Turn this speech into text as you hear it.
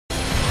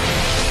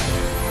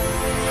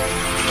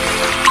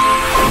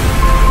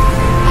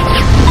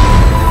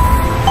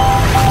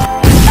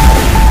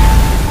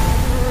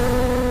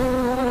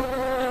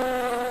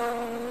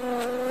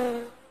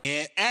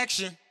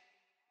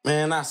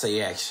Man, I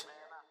say action.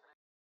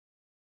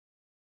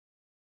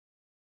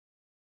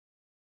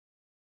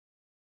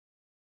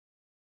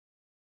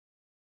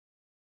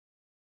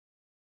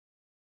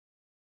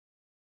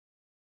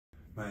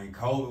 Man,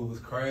 COVID was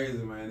crazy,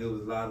 man. It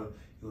was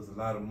a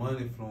lot of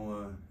money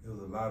flowing. It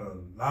was a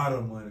lot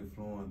of money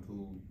flowing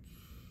through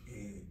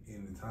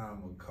in the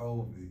time of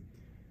COVID.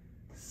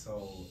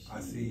 So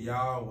I see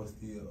y'all was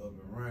still up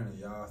and running.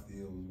 Y'all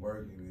still was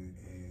working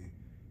and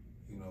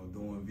you know,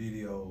 doing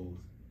videos.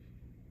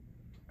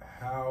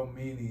 How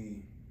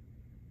many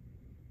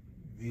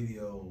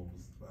videos,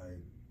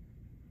 like,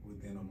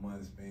 within a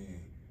month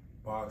span,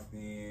 boxed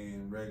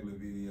in, regular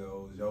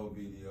videos, your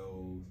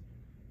videos,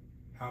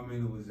 how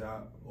many was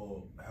y'all,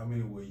 or how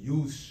many were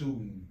you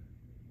shooting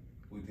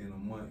within a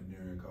month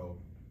during COVID?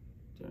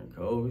 During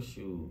COVID,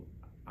 shoot,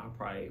 I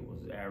probably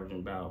was averaging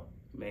about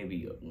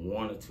maybe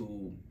 1 or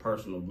 2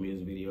 personal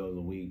music videos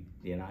a week.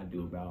 Then I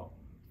do about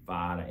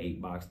 5 to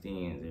 8 boxed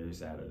ins every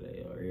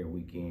Saturday or every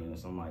weekend or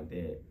something like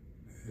that.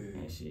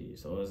 Yeah. And shit.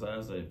 So it's like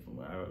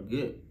a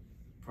good,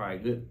 probably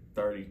good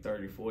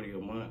 30, 40 a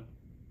month.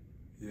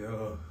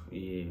 Yeah.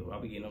 Yeah, I'll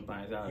be getting them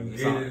things out. You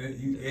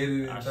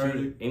edit it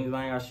 30? Anything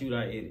I shoot,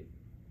 I edit.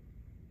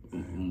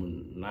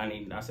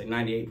 98%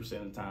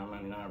 of the time,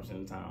 99%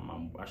 of the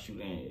time, I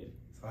shoot and edit.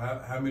 So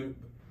how many,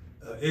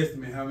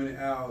 estimate how many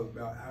hours,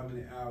 about how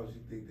many hours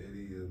you think that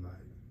is, like?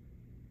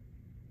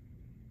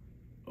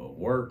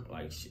 Work,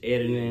 like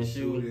editing and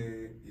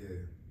shooting?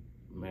 Yeah.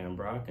 Man,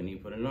 bro, I can't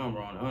even put a number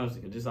on it,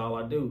 honestly, because this is all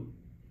I do.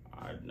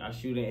 I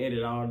shoot and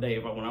edit all day.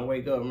 When I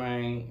wake up,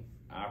 man,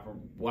 I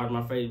wash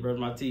my face, brush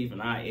my teeth,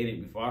 and I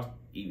edit before I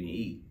even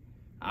eat.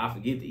 I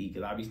forget to eat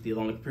because I be still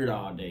on the computer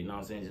all day, you know what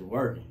I'm saying, just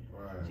working.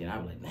 Right. And I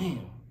be like,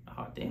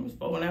 damn, it's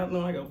 4 in the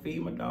afternoon, I go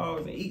feed my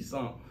dogs and eat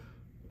something.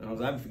 You know what I'm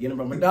saying? I be forgetting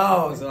about my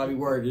dogs, so I be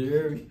working, you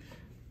hear me?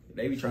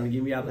 They be trying to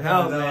get me out the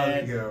house,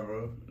 man.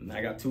 Bro. And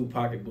I got 2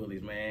 pocket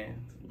bullies,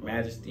 man.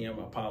 Majesty and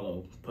my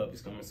Apollo.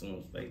 Puppies coming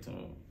soon, stay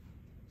tuned.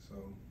 So,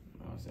 you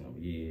know what I'm saying?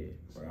 Yeah,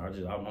 bro,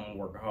 I'm a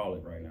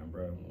workaholic right now,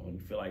 bro. When you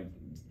feel like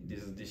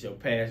this your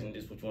passion,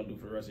 this what you want to do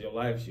for the rest of your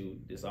life,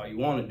 shoot, this all you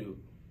want to do.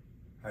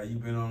 How you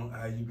been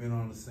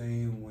on the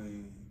scene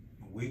when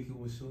Wikid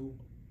was shooting?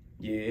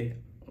 Yeah,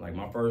 like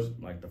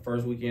the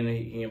first weekend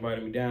he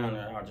invited me down,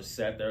 and I just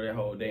sat there that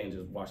whole day and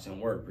just watched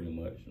him work pretty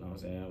much. You know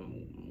what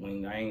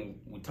I'm saying?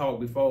 We talked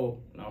before,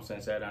 you know what I'm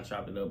saying, sat down,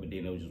 chopped it up, but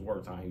then it was just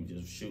work time. He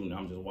was just shooting,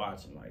 I'm just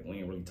watching. Like, we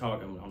ain't really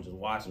talking, I'm just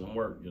watching him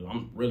work.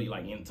 I'm really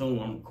like in tune,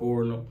 I'm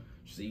recording him,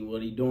 see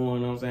what he doing, you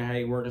know what I'm saying, how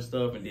he working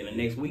stuff. And then the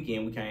next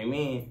weekend we came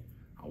in,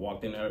 I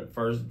walked in there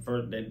first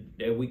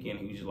that weekend,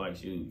 he was just like,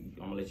 shoot,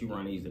 I'm gonna let you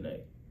run these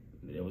today.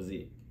 That was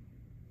it.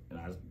 And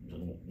I just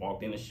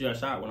walked in the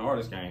shot when the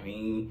artist came. He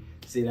didn't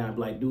sit down and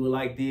be like, do it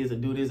like this or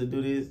do this or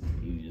do this.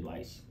 He was just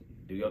like,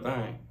 do your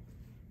thing.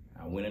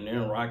 I went in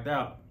there and rocked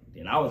out.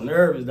 Then I was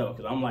nervous though,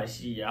 because I'm like,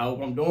 shit, I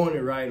hope I'm doing it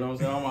right. You know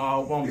what I'm saying? I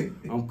hope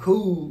I'm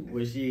cool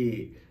with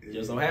shit.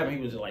 Just so happened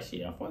he was just like,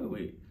 shit, I fuck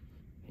with it.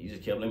 He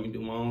just kept letting me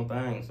do my own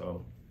thing.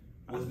 So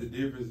what's the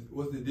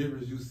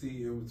difference you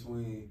see in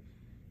between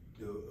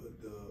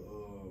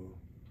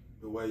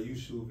the way you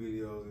shoot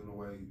videos and the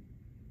way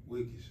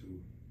Wikid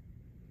shoot?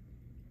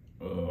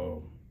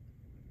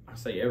 I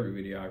say every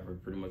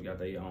videographer pretty much got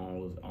their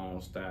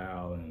own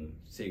style and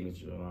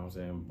signature, you know what I'm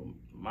saying? But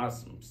my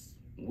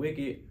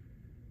Wikid,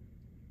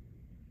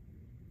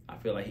 I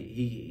feel like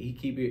he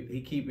keep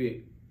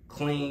it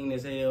clean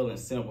as hell and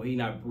simple. He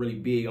not really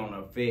big on the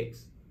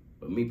effects.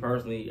 But me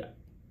personally,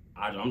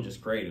 I'm just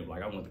creative.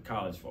 Like, I went to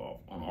college on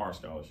an art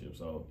scholarship,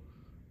 so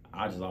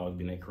I just always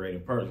been a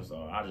creative person.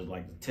 So I just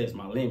like to test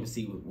my limits,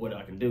 see what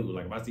I can do.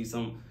 Like, if I see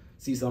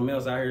something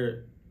else out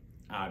here,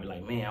 I'd be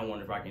like, man, I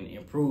wonder if I can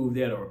improve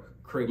that or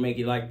make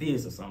it like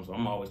this or something. So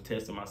I'm always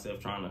testing myself,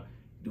 trying to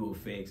do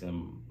effects.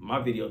 And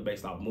my video is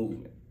based off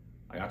movement.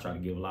 Like, I try to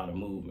give a lot of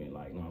movement.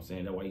 Like, you know what I'm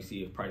saying? That's why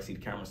you probably see the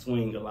camera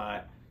swing a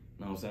lot.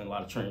 You know what I'm saying? A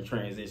lot of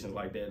transitions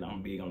like that.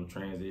 I'm big on the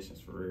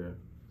transitions for real.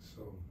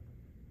 So,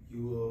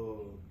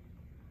 you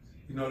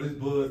know, this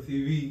Buzz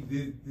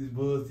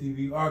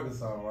TV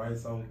Arkansas, right?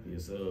 So,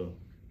 yes, sir.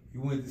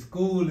 You went to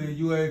school in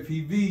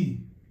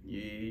UAPB.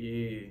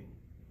 Yeah.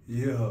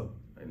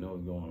 I know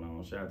what's going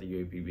on. Shout out to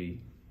UAPB.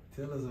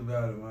 Tell us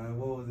about it, man.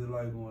 What was it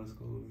like going to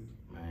school?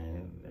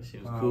 Man, that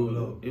shit was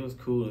cool. It was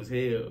cool as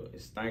hell.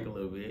 It stank a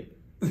little bit.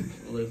 A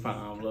little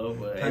palm love,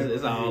 but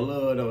it's all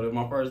love though. That's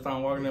my first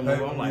time walking in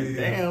there. I'm like,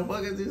 damn,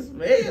 fuck is this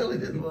smell in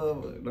this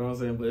motherfucker? You know what I'm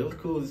saying? But it was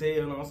cool as hell,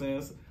 you know what I'm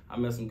saying? I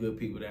met some good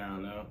people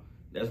down there.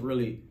 That's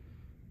really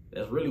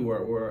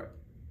where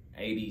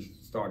AD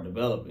started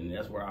developing.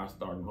 That's where I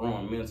started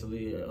growing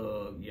mentally,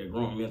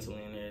 growing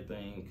mentally and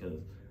everything,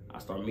 because I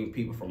started meeting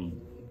people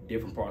from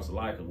different parts of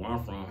life. Because where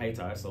I'm from,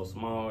 Hayti, it's so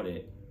small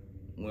that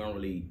we don't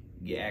really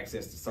get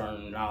access to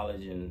certain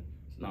knowledge and,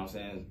 you know what I'm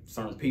saying,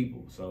 certain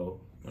people.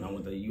 So when I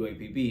went to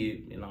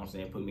UAPB, you know what I'm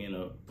saying, put me in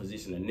a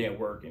position to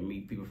network and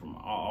meet people from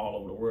all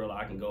over the world.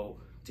 I can go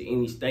to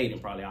any state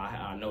and probably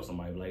I know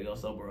somebody like, yo,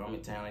 so bro, I'm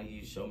in town,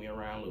 you show me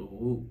around, little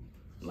whoop.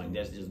 Like,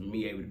 that's just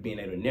me being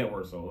able to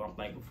network. So I'm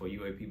thankful for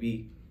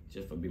UAPB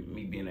just for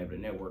me being able to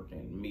network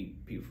and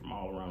meet people from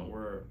all around the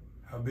world.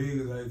 How big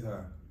is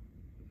AdthaShoota?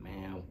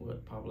 Man,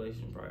 what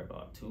population? Probably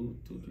about 2,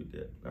 3,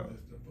 Less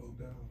than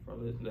 4,000.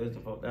 probably less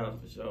than 4,000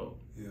 for sure.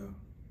 Yeah.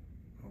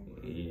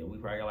 Okay. Yeah, we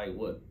probably got like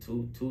what,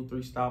 2, 3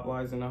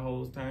 stoplights in the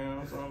whole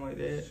town, something like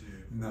that.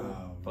 Shit.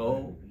 Nah.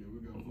 4. Yeah, we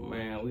got 4.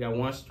 Man, we got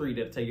one street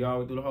that'll take you all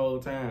the way through the whole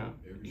town.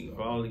 You can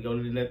probably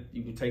go to that.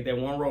 You can take that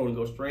one road and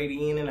go straight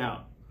in and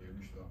out.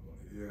 Every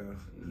stoplight. Yeah.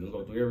 You can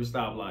go through every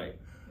stoplight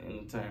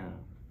in the town.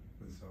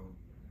 So,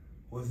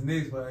 what's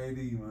next for AD,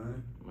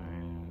 man?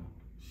 Man,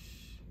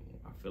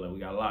 I feel like we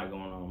got a lot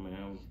going on,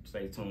 man.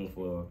 Stay tuned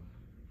for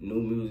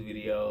new music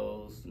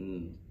videos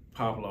and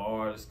popular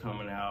artists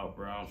coming out,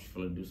 bro. I'm just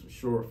gonna do some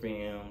short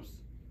films.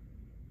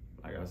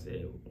 Like I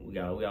said, we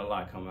got a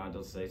lot coming out.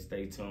 Just say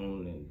stay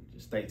tuned and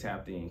just stay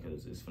tapped in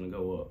because it's gonna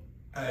go up.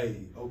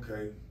 Hey,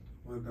 okay.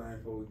 One thing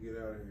before we get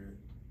out of here.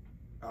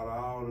 Out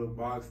of all the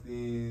boxed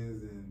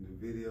ins and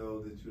the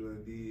videos that you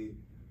done did,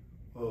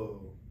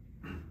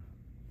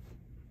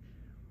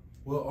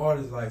 what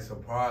artists like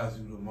surprised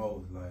you the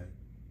most? Like,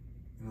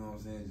 you know what I'm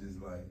saying?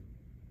 Just like,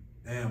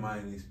 damn, I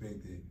didn't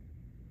expect it.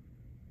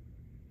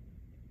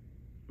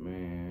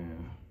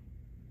 Man,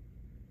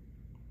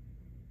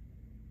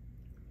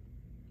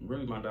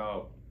 really, my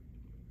dog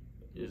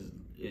is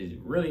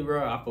really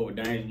real. I fought with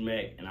Dangerous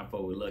Mac and I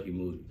fought with Lucky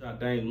Moody. Shot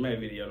Dangerous Mac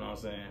video, you know what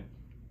I'm saying?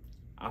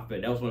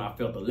 That was when I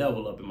felt the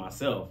level up in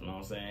myself, you know what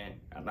I'm saying?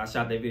 After I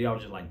shot that video, I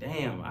was just like,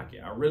 damn, I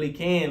really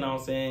can, you know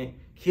what I'm saying?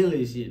 Kill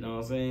this shit, you know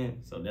what I'm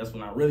saying? So that's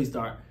when I really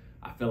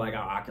I feel like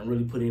I can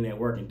really put in that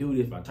work and do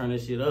this. If I turn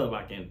this shit up,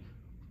 I can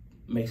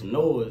make some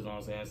noise, you know what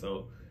I'm saying?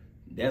 So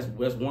that's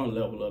one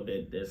level up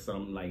that's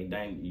something like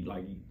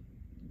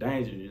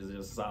Danger is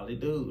just a solid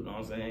dude, you know what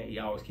I'm saying? He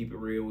always keep it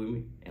real with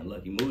me. And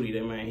Lucky Moody,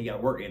 that man, he got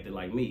a work ethic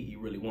like me. He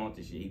really wants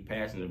this shit. He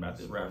passionate about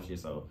this rap shit.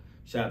 So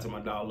shout out to my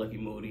dog Lucky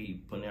Moody. He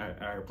putting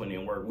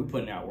in work. We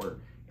putting out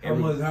work. How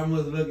much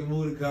Lucky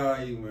Moody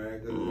call you,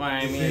 man?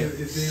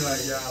 It seems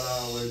like y'all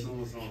always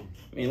doing something.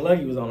 Me and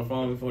Lucky was on the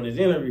phone before this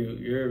interview.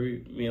 You heard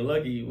me? Me and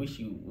Lucky,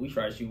 we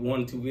try to shoot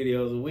 1 or 2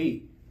 videos a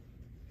week.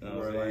 You know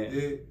what I'm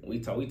saying?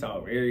 Like we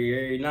talk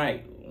every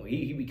night.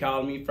 He be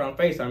calling me from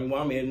FaceTime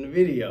while I'm editing the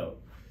video.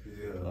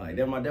 Yeah. Like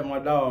that my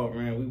dog,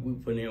 man. We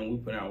put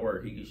out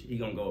work. He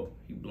gonna go.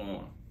 He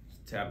blowing.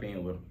 Just tap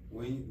in with him.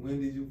 When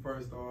did you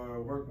first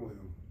start working with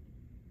him?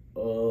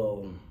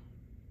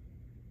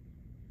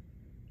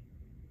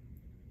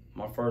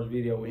 My first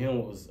video with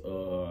him was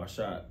I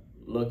shot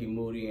Lucky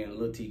Moody and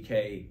Lil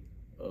TK.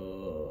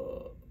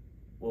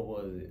 What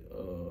was it?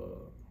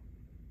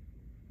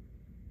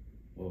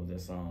 What was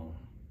that song?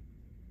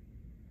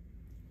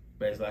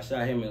 Basically, I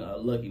shot him and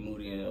Lucky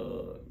Moody and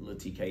Lil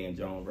TK in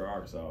Jonesboro,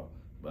 Arkansas.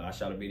 But I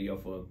shot a video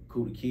for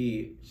Cool the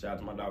Kid. Shout out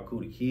to my dog Cool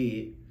the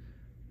Kid.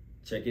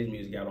 Check his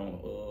music out on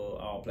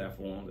all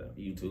platforms,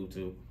 YouTube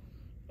too.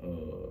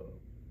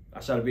 I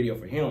shot a video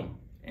for him,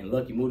 and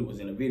Lucky Moody was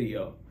in the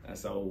video. And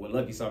so when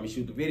Lucky saw me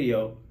shoot the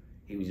video,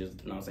 he was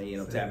just, you know what I'm saying, he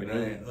ended up tapping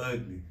in.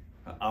 Ugly.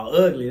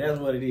 Ugly, that's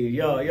what it is.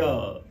 Yo.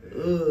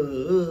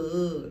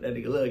 That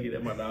nigga Lucky,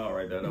 that's my dog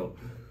right there though.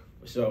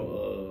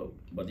 So,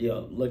 but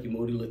yeah, Lucky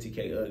Moody, Lil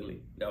TK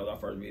Ugly. That was our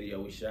first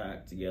video we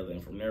shot together,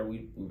 and from there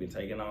we've been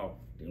taking off.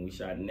 Then we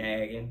shot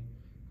Nagging,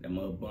 that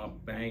mother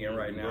bump banging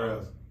right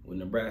now with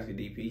Nebraska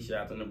DP. Shout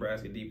out to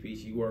Nebraska DP,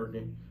 she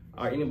working.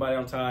 All right, anybody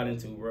I'm tied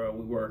into, bro,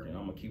 we working.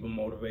 I'm gonna keep them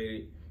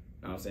motivated.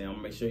 You know what I'm saying? I'm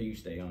gonna make sure you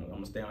stay on. I'm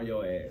gonna stay on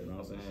your ass. You know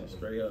what I'm saying?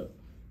 Straight up.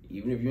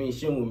 Even if you ain't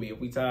shooting with me, if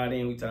we tied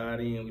in, we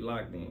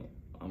locked in.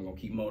 I'm gonna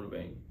keep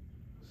motivating.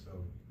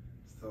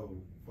 So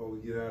before we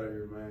get out of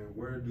here, man,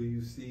 where do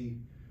you see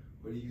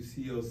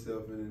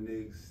yourself in the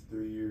next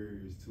 3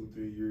 years,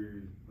 2-3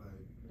 years, like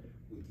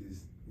with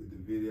the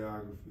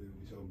videography,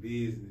 with your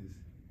business?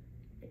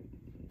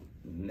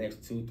 The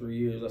next 2-3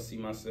 years, I see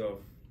myself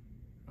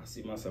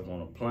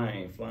on a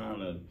plane,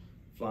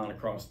 flying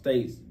across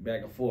states,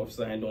 back and forth,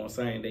 doing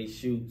same-day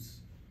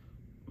shoots.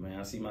 Man,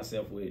 I see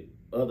myself with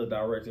other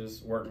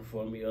directors working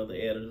for me, other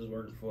editors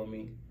working for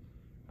me.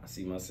 I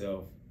see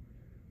myself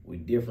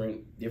with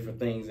different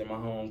things in my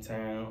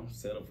hometown,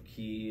 set up for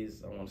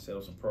kids. I want to set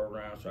up some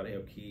programs, try to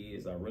help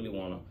kids. I really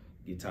want to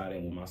get tied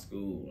in with my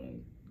school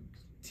and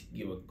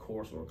give a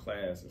course or a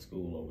class in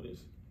school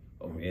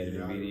over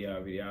editing,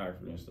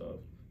 videography and stuff.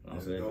 You know what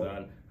I'm saying?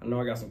 'Cause I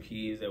know I got some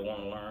kids that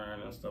want to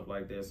learn and stuff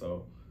like that.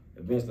 So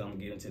eventually I'm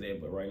gonna get into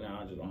that. But right now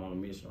I'm on a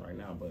mission right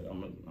now. But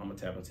I'm gonna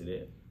tap into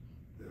that.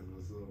 That's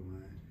what's up,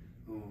 man.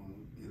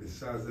 And the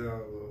shots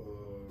out.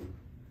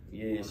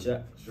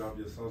 Drop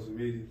your social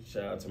media.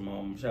 Shout out to my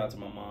mom, shout out to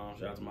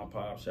my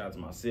pop, shout out to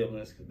my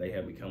siblings, because they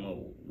helped me come up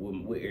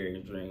with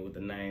Arrogant Dream, with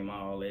the name,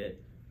 all that.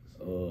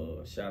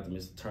 Shout out to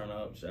Mr. Turn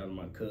Up, shout out to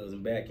my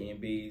cousin Back in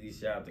Beezy,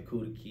 shout out to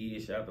Cool the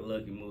Kid, shout out to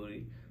Lucky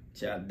Moody,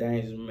 shout out to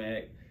Dangerous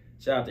Mac,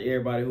 shout out to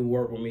everybody who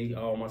worked with me,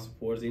 all my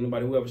supporters,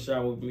 anybody who ever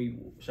shot with me,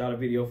 shot a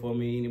video for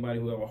me, anybody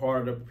who ever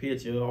hearted a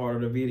picture,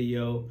 hearted a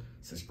video,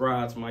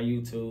 subscribe to my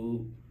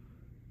YouTube,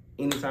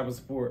 any type of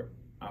support.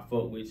 I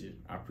fuck with you.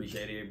 I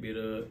appreciate every bit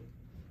of it.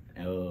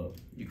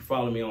 You can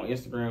follow me on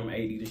Instagram,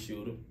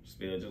 AdthaShoota,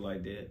 spelled just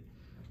like that.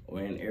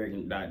 or in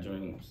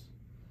Arrogant.Dreams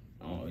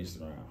on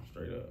Instagram,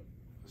 straight up.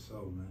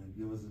 So, man,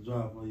 give us a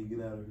drop before you get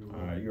out of here.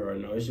 All right, you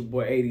already know. It's your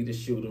boy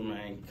AdthaShoota,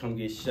 man. Come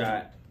get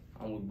shot.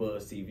 I'm with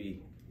Buzz TV.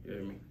 You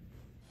hear me?